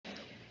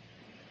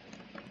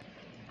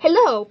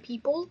Hello,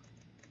 people.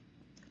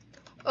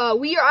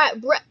 We are at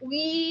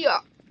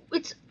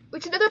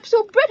it's another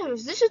episode of Bread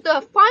Hunters. This is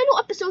the final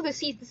episode of the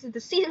season. This is the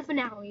season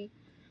finale.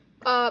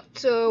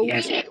 So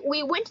Yes.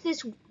 we went to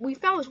this. We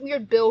found this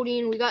weird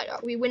building.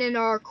 We went in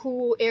our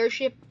cool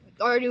airship,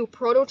 our new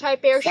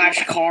prototype airship.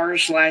 Slash car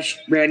slash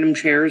random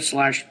chairs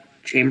slash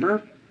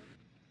chamber.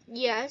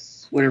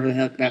 Yes. Whatever the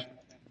heck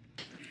that.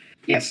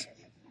 Yes.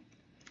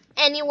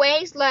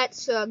 Anyways,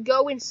 let's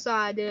go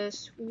inside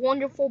this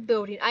wonderful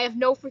building. I have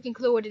no freaking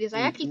clue what it is.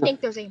 I actually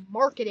think there's a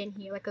market in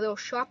here, like a little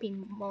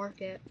shopping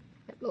market,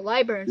 like the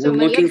library. And so We're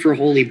many looking other for things.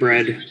 holy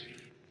bread.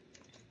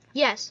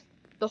 Yes,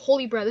 the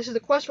holy bread. This is the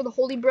quest for the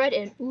holy bread,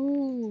 and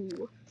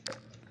ooh.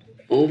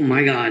 Oh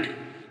my god.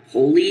 A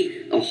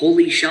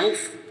holy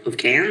shelf of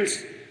cans?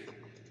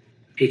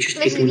 Hey, just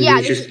take one of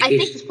these just in I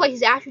think case. this place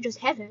is actually just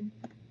heaven.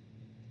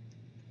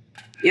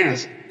 Yeah,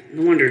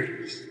 no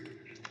wonder.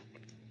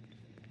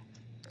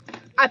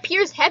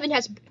 Appears heaven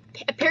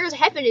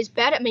is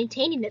bad at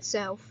maintaining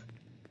itself.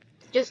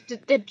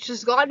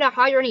 Does God not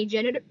hire any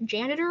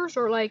janitors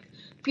or like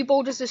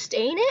people to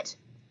sustain it?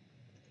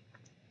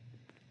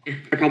 They're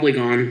probably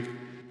gone.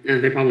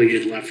 No, they probably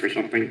just left for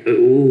something.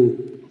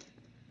 Ooh.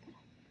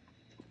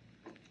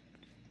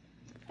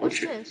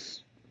 What's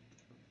this?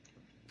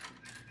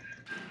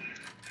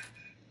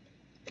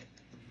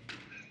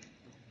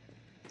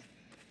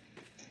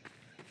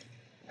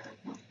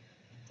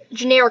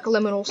 Generic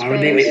liminal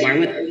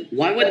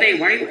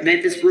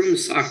space. This room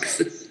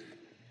sucks.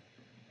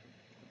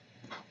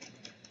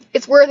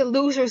 It's where the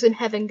losers in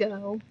heaven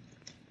go.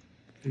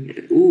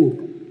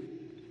 Ooh.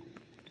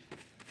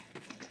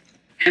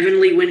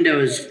 Heavenly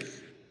windows.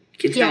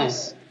 You can tell.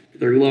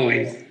 They're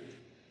glowing.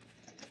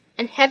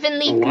 And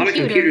heavenly A lot of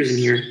computers in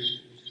here.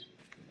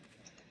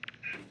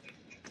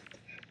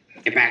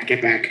 Get back,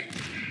 get back.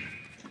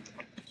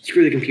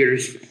 Screw the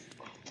computers.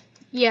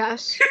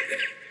 Yes.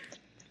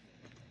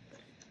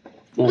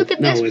 Well, Look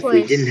at no, this if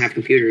place. we didn't have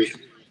computers.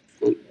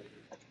 Well, it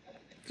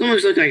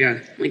almost looks like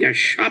a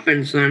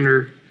shopping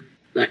center.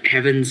 Like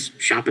Heaven's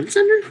Shopping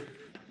Center?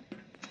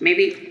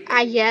 Maybe?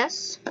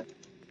 Yes.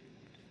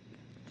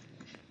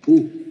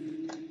 Ooh.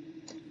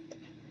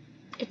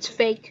 It's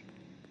fake.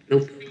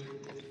 Nope.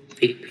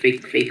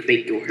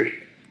 Fake door.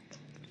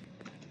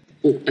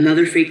 Oh,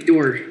 another fake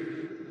door.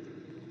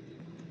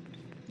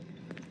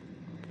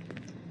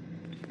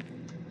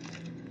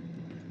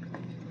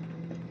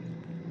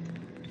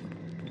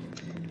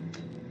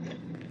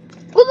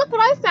 Oh, look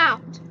what I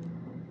found!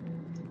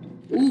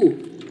 Ooh,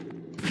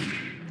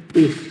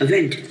 a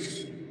vent.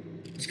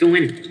 Let's go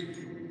in.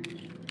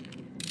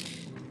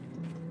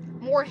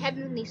 More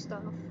heavenly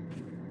stuff.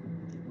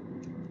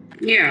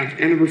 Yeah,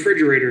 and a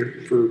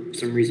refrigerator for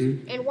some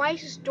reason. And why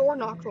is this door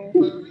knocked over?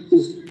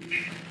 Ooh.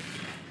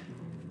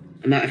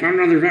 I found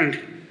another vent.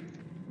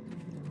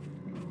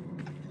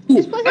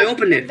 Ooh, I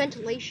opened it.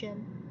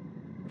 Ventilation.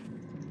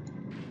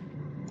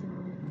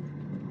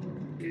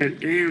 That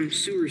damn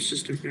sewer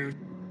system down.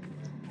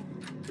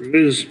 There it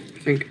is, I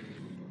think.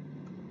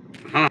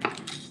 Aha.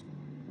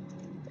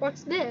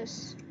 What's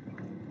this?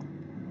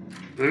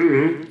 I don't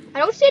know. I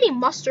don't see any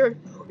mustard.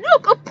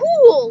 Look, a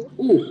pool!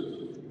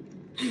 Ooh.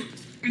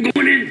 I'm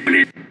going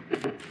in.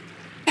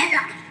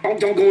 Oh,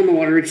 don't go in the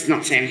water. It's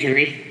not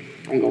sanitary.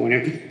 Don't go in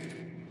it.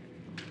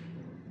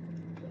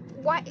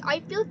 Why? I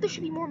feel like there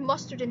should be more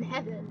mustard in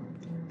heaven.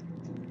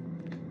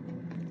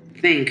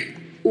 Think.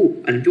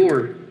 Ooh, a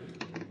door.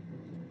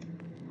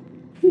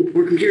 Ooh,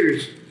 more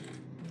computers.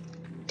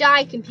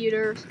 Die,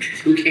 computers.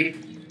 Okay.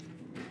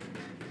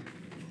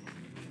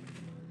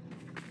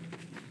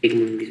 Take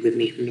one of these with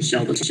me. I'm gonna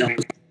sell this on.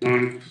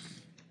 Come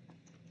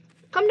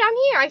down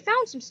here. I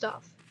found some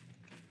stuff.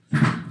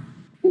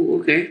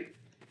 Ooh, okay.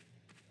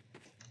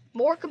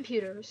 More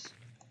computers.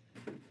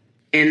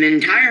 An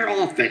entire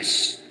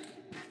office.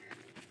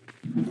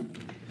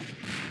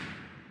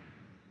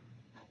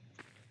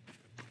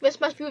 This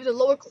must be where the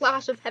lower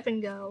class of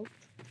heaven go.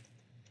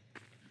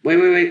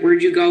 Wait.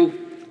 Where'd you go?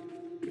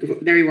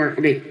 There you are.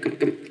 Okay,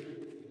 come.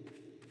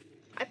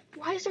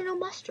 Why is there no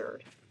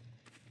mustard?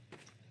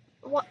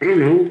 What? I don't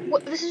know.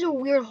 What? This is a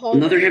weird hallway.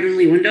 Another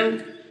heavenly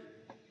window?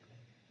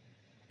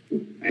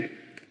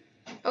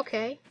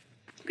 Okay.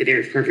 Okay, there,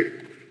 it's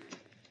perfect.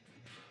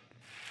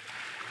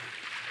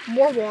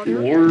 More water.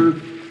 More.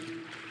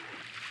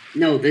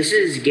 No, this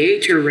is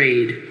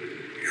Gatorade.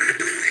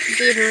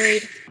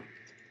 Gatorade.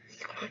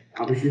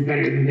 Oh, this is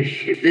better than the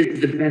shit. This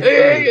is the best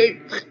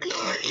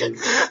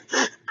part.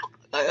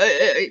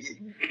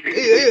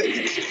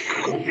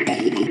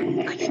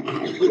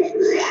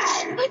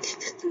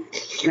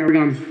 Now we're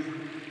gone.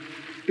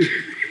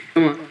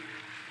 Come on.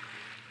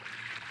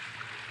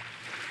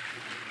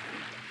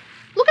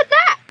 Look at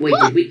that! Wait,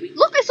 look! wait.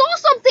 Look, I saw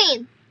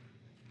something!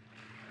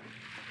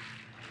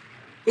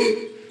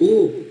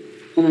 Oh,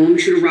 hold on, let me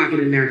shoot a rocket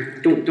in there.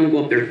 Don't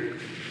go up there.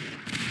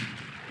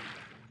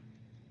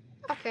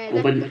 Okay,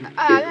 Oh, but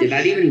did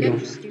that even go?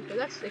 That's stupid.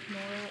 Let's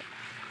ignore it.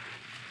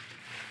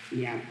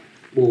 Yeah,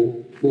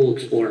 we'll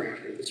explore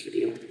after this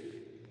video.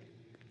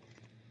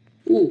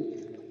 Ooh.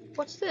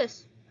 What's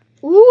this?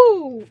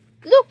 Ooh,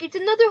 look, it's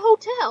another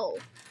hotel.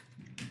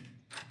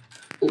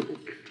 Oh,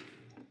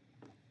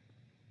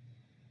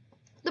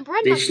 The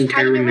bread this must be entire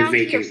hiding room is around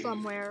here vacant.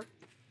 somewhere.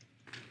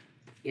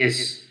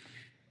 Yes.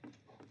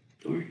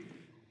 Door.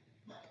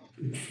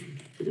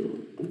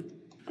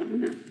 I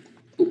don't know.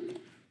 Oh.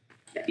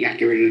 Yeah,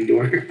 get rid of the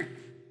door.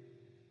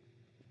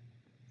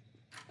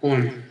 Hold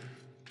on.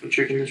 I'm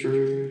checking this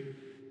room.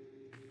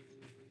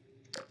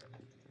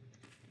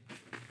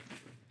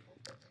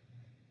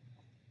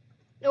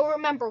 No,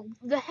 remember,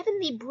 the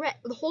heavenly bread,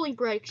 the holy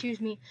bread,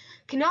 excuse me,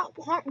 cannot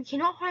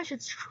harness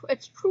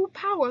its true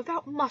power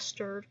without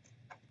mustard.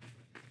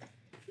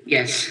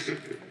 Yes.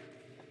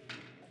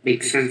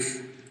 Makes sense.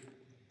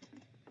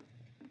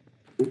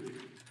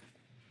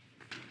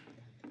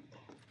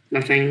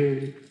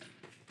 Nothing.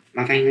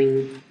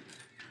 Nothing.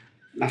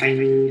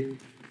 Nothing.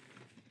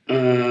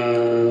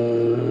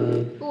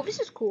 Oh, this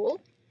is cool.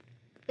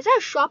 Is that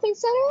a shopping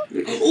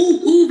center?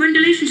 Oh,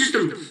 ventilation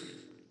system.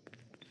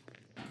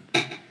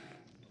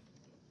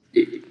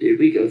 Did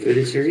we go through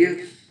this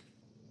area?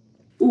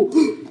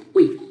 Oh,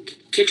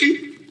 wait,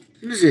 kitchen?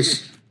 What is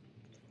this?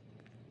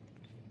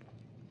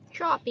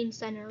 Shopping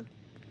center.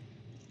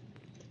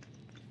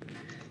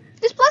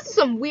 This place is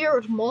some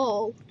weird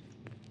mall.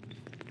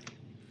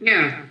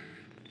 Yeah.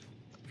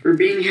 For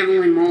being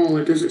Heavenly Mall,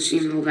 it doesn't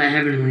seem all that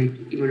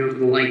heavenly, even over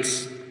the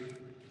lights.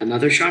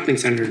 Another shopping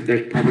center.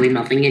 There's probably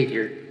nothing in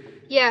here.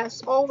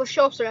 Yes, all the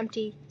shelves are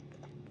empty.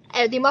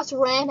 They must have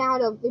ran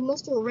out of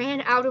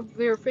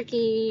their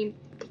freaking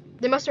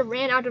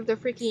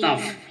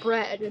Stuff.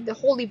 bread. The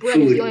holy bread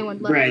Food. is the only one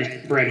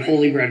left. Bread,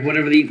 holy bread.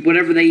 Whatever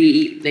they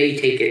eat, they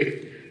take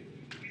it.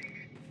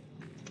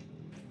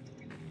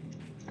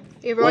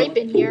 We've already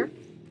been here.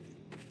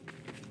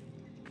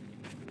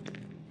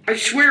 I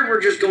swear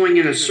we're just going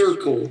in a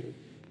circle.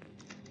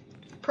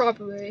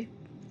 Probably.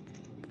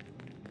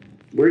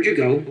 Where'd you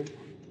go?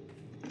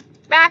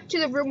 Back to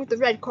the room with the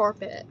red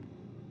carpet.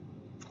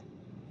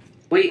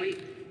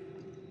 Wait.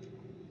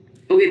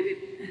 Okay,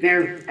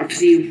 there. I'll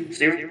see you.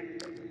 Stay right there.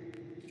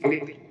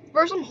 Okay.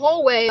 There's some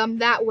hallway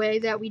that way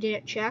that we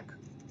didn't check.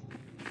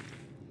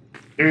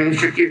 Alright,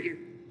 let's check here.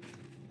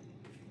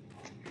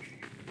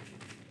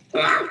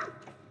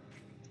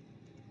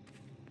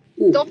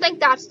 Don't think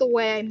that's the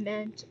way I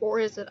meant, or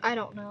is it? I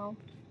don't know.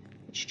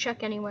 Let's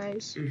check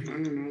anyways. I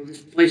don't know.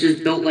 This place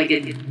is built like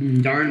a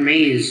darn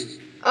maze.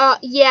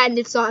 Yeah, and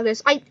it's not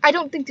this. I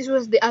don't think this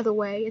was the other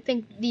way. I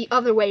think the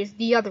other way is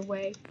the other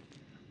way.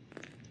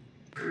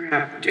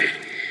 Crap. Did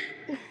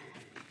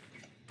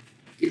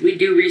we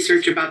do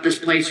research about this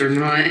place or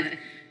not?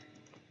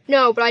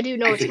 No, but I do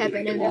know I it's think we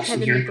heaven get and there's lost in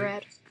heavenly here.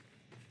 bread.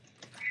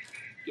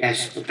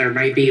 Yes, but there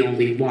might be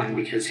only one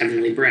because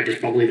heavenly bread is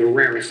probably the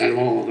rarest out of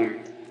all of them.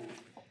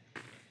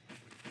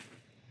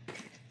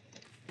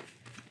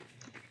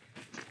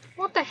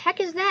 What the heck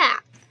is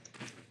that?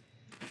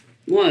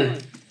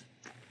 What?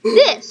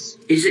 This!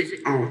 Is it?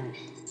 Oh.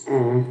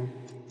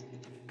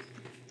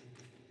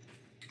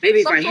 Maybe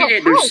if Some I sort hit of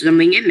it, there's pipe.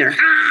 something in there.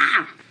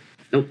 Ah!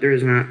 Nope, there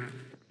is not.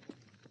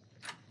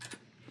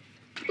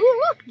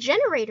 Ooh, look,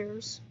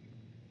 generators.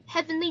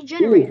 Heavenly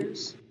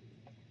generators.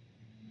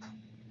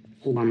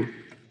 Hold on.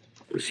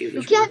 Let's see if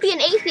You this can't works. be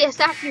an atheist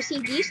after you see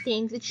these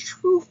things. It's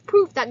true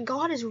proof that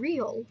God is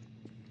real.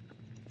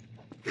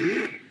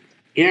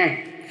 Yeah,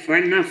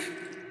 fine enough.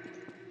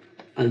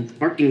 A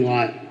parking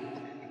lot.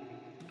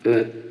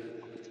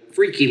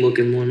 Freaky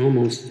looking one,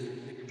 almost.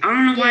 I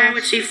don't know why I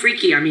would say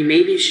freaky. I mean,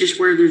 maybe it's just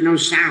where there's no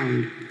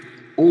sound.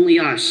 Only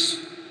us.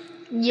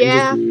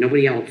 Yeah. And just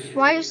nobody else.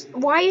 What's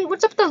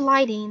up with the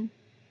lighting?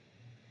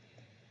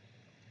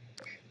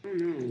 I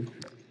don't know.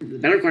 The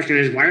better question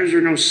is, why is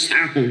there no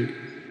sound?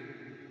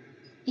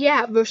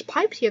 Yeah, there's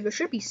pipes here. There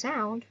should be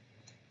sound.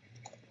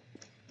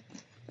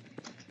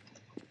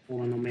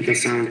 Hold on, I'll make a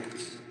sound.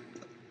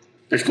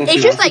 That's close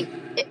It's enough. just like,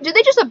 did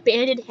they just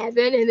abandon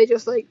heaven and they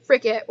just like,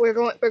 frick it, we're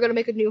gonna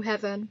make a new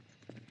heaven?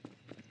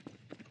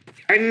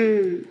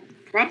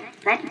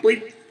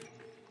 Probably.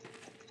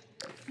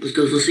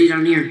 Let's see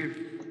down here.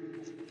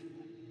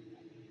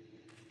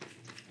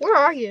 Where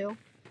are you?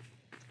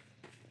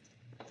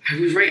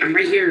 I'm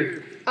right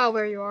here. Oh,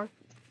 where you are.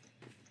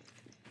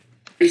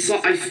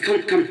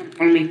 Come,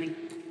 follow me.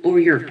 Over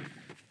here.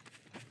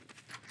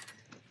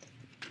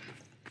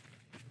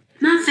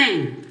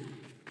 Nothing.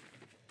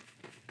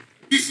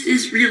 This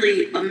is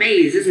really a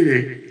maze, isn't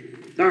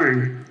it?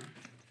 Darn.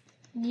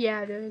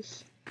 Yeah, it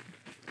is.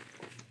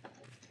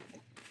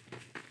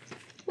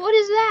 What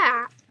is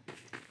that?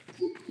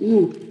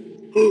 Ooh,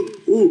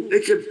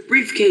 it's a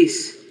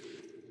briefcase.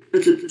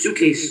 It's a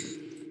suitcase.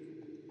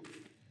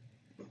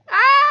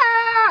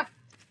 Ah!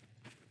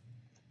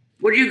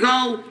 Where'd you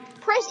go?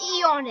 Press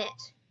E on it.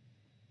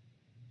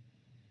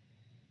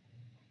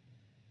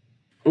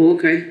 Oh,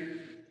 okay.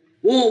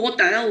 Whoa, what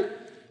the hell?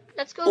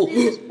 Let's go through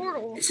this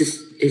portal. Is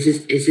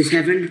this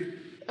heaven?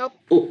 Nope.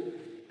 Oh,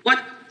 what?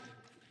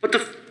 What the?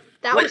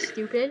 That what? was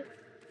stupid.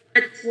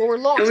 That, Well, we're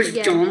lost that was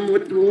again. dumb.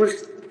 What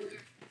was?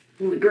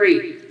 Oh,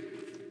 great.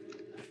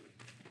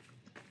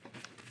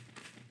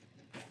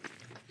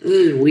 This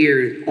is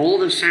weird. All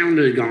the sound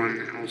is gone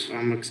now, so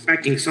I'm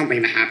expecting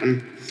something to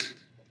happen.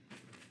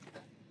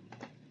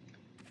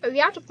 We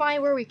have to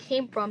find where we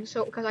came from,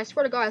 so because I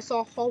swear to God, I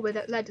saw a hallway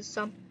that led to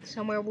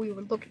somewhere we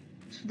were looking,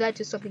 led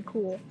to something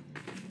cool.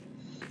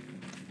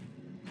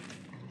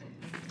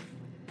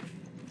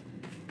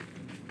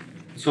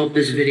 Let's hope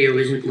this video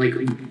isn't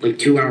like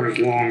 2 hours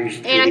long.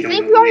 And I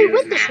think we already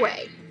went this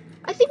way.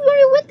 I think we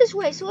already went this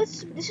way, so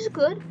this is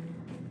good.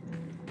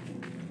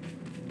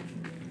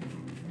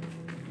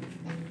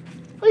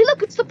 Hey,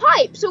 look, it's the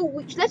pipe. So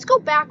let's go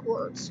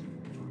backwards.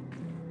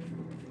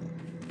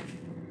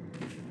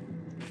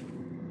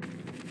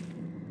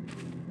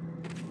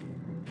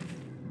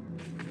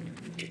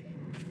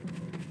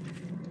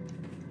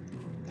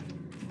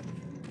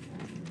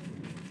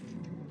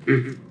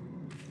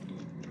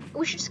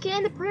 We should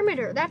scan the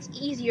perimeter. That's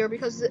easier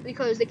because there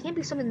can't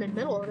be something in the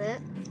middle of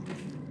it.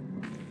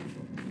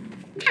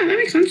 Yeah, that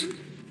makes sense.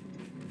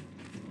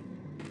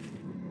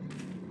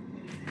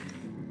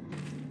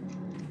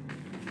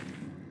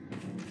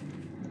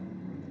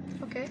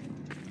 Okay.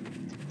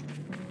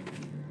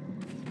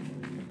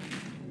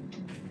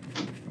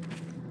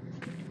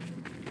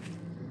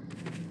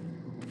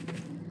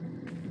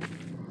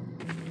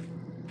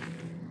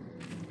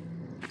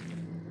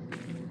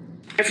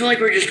 I feel like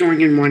we're just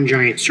going in one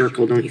giant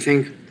circle, don't you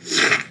think?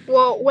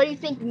 Well, what do you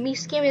think me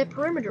scanning the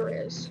perimeter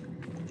is?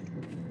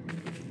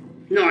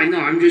 No, I know.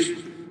 I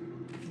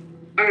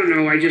don't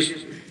know.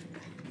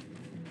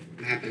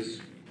 Map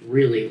is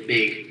really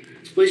big.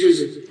 This place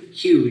is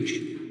huge.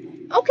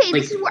 Okay, I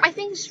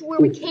think this is where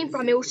we came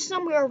from. It was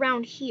somewhere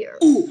around here.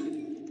 Ooh.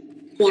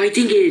 Well, I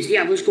think it is.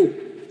 Yeah, let's go.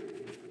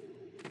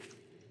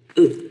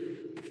 Ooh.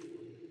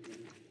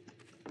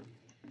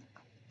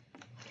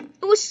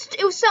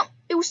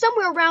 It was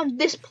somewhere around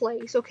this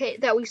place, okay,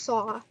 that we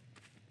saw.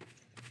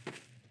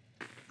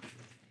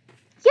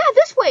 Yeah,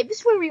 this way.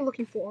 This way we're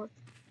looking for.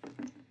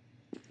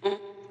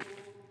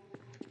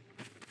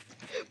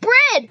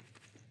 Bread!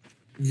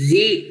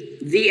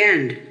 The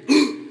end.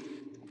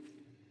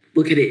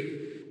 Look at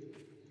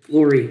it.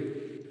 Glory.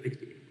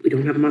 We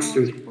don't have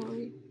mustard.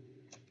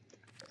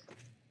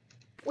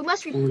 We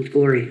must be...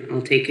 Glory.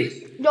 I'll take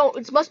it. No,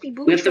 it must be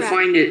booby We have to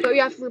find it. So we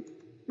have to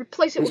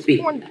replace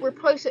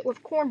it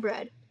with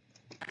cornbread.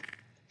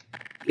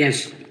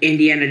 Yes,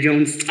 Indiana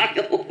Jones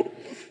style.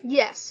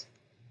 Yes.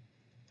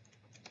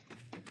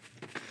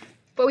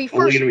 But we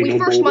first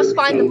must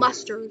find the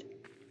mustard.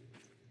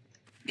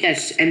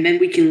 Yes, and then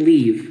we can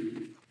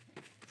leave.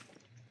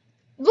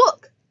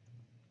 Look.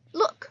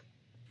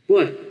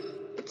 What?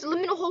 It's the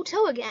Liminal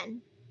Hotel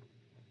again.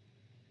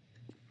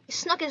 He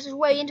snuck his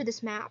way into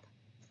this map.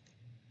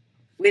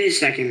 Wait a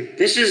second.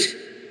 This is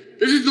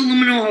the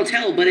Liminal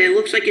Hotel, but it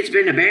looks like it's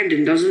been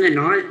abandoned, doesn't it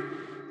not?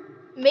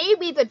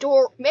 Maybe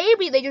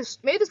they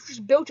just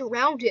built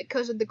around it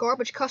because of the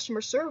garbage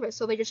customer service,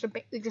 so they just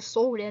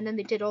sold it and then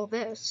they did all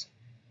this.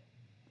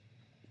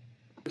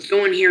 Let's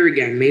go in here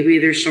again. Maybe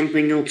there's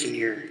something else in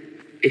here.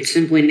 It's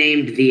simply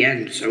named The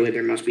End, so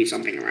there must be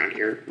something around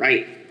here,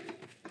 right?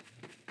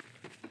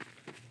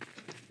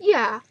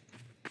 Yeah.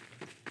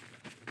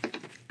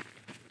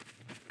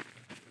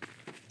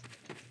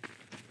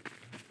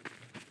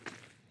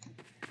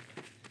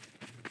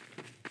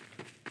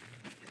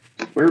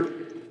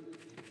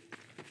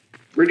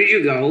 Where did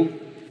you go?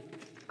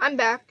 I'm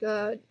back,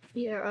 There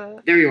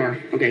you are.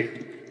 Okay.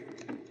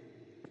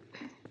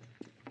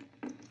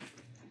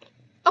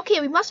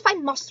 Okay, we must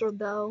find mustard,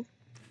 though.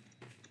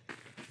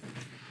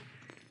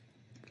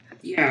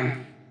 Yeah.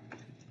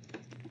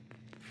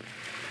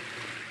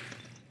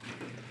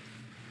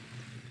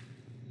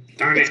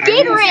 Darn it, it's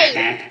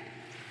Gatorade!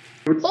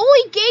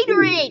 Holy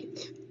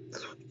Gatorade!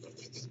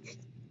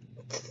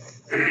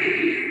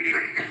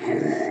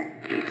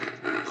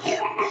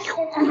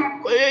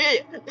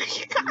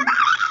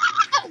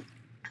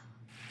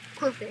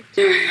 Perfect.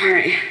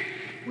 Alright.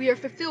 We are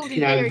fulfilled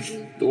in energy,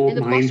 and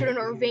the mustard in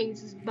our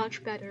veins is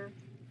much better.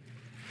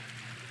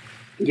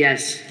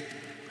 Yes.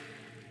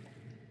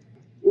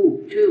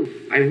 Ooh,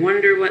 2. I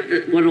wonder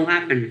what'll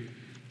happen.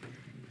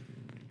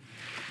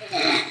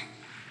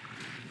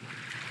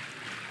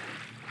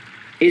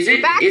 Is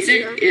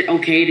it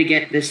okay to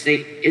get this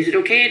thing? Is it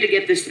okay to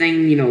get this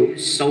thing,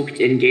 soaked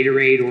in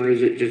Gatorade, or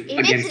is it just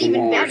against the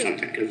wall or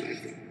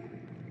something?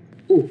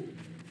 Ooh.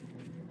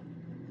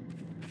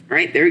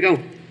 Right, there we go.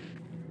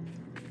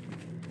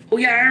 Oh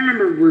yeah, I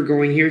remember we're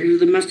going here through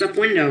the messed up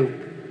window.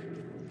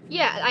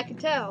 Yeah, I could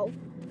tell.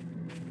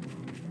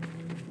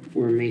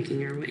 We're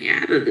making our way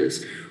out of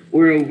this.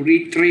 We're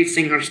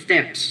retracing our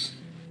steps.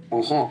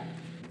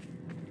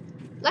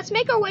 Let's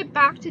make our way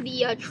back to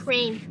the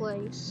train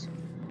place.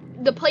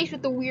 The place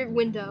with the weird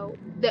window.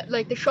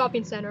 Like the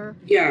shopping center.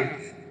 Yeah.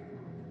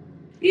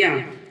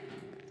 Yeah.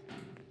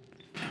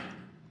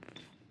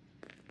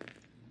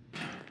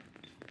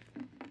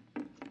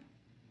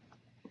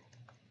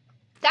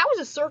 That was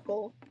a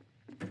circle.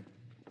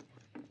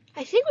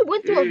 I think we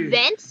went through a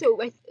vent, so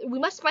we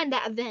must find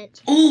that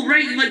vent. Oh,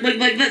 right,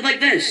 like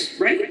this,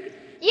 right?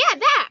 Yeah,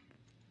 that.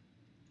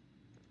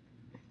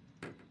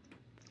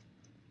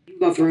 You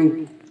go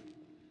through.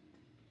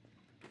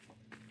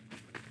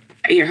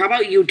 Here, how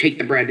about you take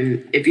the bread,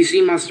 and if you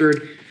see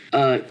mustard,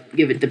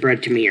 give it the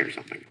bread to me or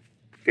something.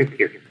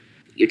 Here,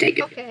 you take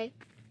it. Okay.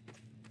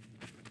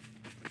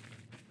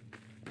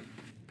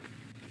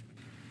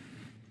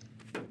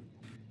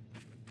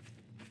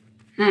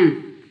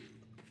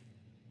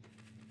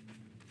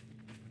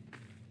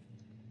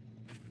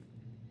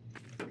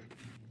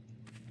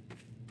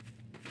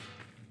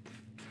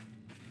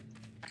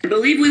 I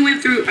believe we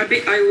went through.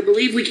 I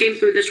believe we came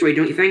through this way.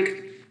 Don't you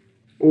think?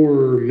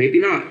 Or maybe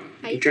not.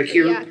 You check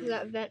here. Yeah, because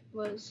that vent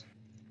was.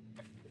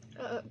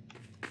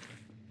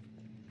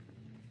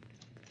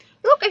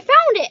 Look, I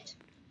found it.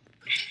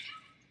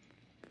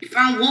 You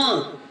found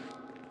what?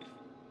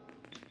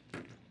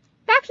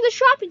 Back to the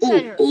shopping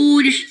center.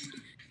 Oh,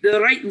 the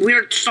right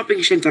weird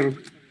shopping center.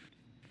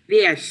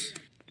 Yes.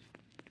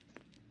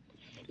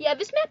 Yeah,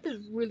 this map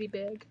is really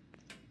big.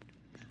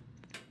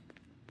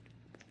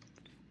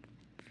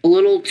 A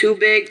little too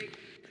big,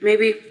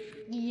 maybe?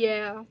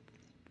 Yeah.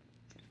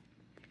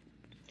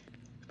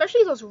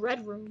 Especially those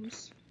red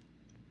rooms.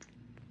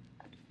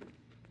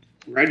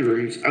 Red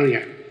rooms? Oh,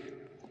 yeah.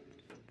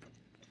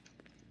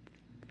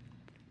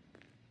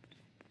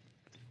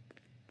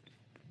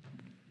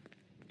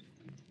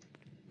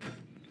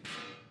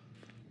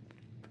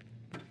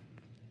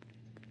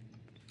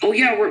 Oh,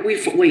 yeah,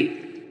 wait.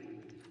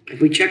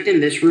 Have we checked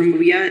in this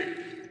room yet?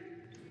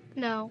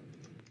 No.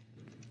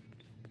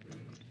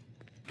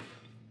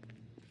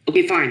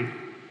 Okay, fine.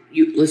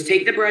 Let's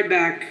take the bread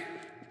back.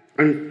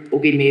 And,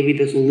 okay, maybe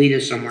this will lead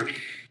us somewhere.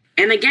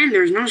 And again,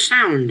 there's no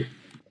sound.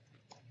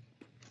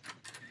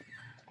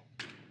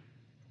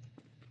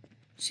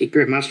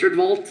 Secret mustard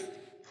vault?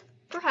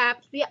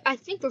 Perhaps. Yeah, I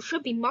think there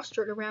should be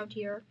mustard around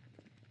here.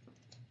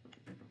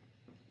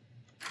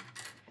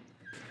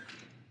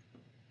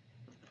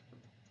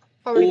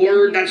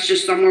 Or that's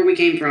just somewhere we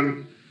came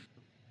from.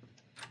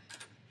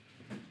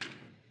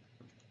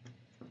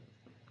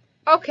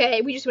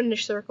 Okay, we just went in a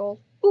circle.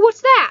 Ooh,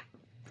 what's that?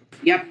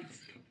 Yep.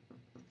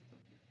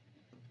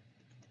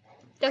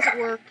 Doesn't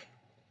work.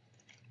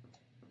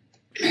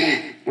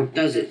 Or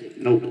does it?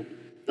 Nope.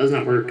 Does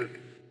not work.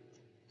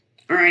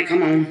 Alright,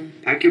 come on.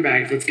 Pack your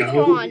bags. Let's go.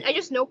 Hold on. I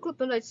just no-clipped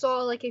and I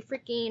saw like a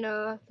freaking,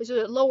 there's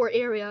a lower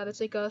area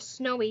that's like a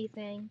snowy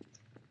thing.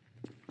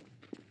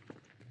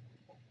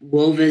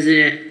 We'll visit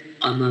it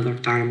another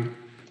time.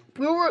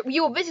 We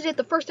will visit it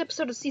the first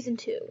episode of season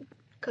 2.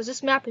 Because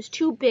this map is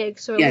too big,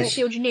 so it won't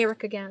feel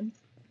generic again.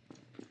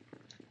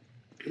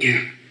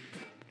 Yeah.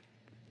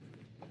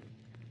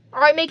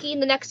 Alright, making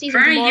the next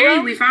season tomorrow. Yay,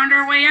 we found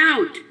our way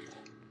out.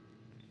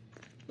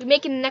 We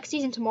making the next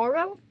season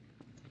tomorrow?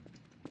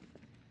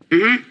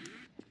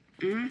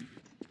 Mm-hmm.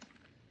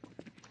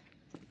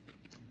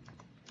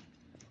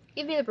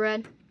 Give me the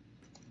bread.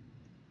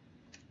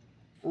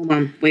 Hold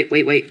on.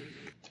 Wait.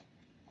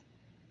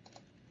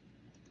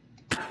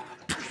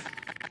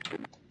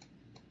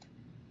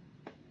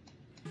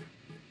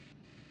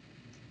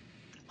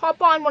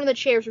 Hop on one of the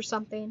chairs or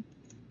something.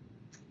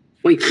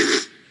 Wait.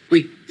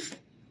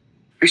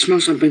 I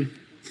smell something.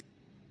 Is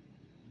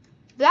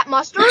that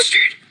mustard? Mustard.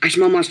 I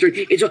smell mustard.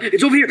 It's over here.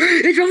 It's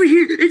over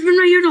here. It's been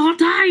right here the whole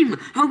time.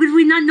 How could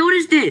we not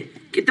noticed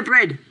it? Get the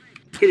bread.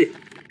 Get it.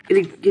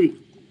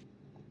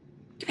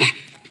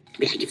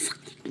 Yeah, you fuck.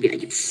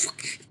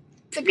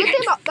 The good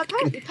thing about that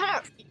kind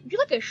of you're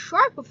like a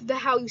shark with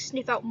how you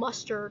sniff out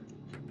mustard.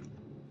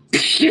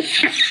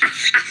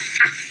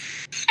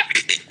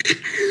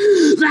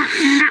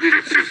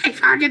 I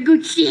found a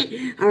good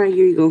shit. All right,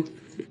 here you go.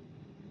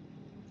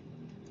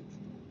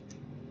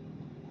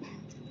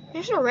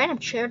 There's a random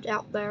chair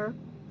out there.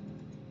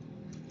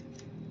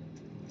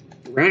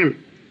 Random.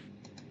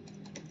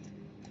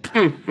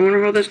 I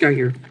wonder how this got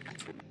here.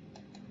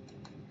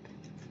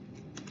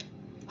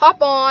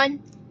 Hop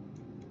on.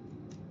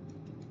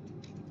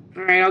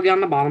 All right, I'll get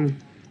on the bottom.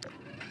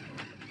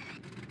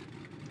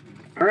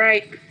 All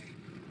right.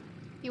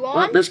 You on?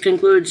 Well, this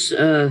concludes.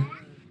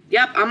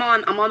 Yep, I'm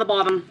on. I'm on the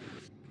bottom.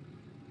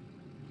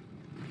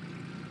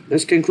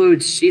 This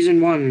concludes season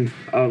 1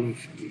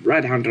 of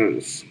Red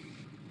Hunters.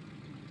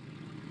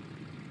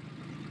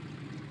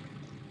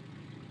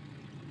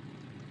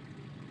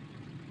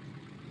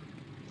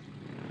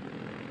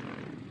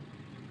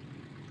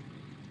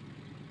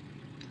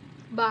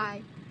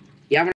 Bye. Yeah.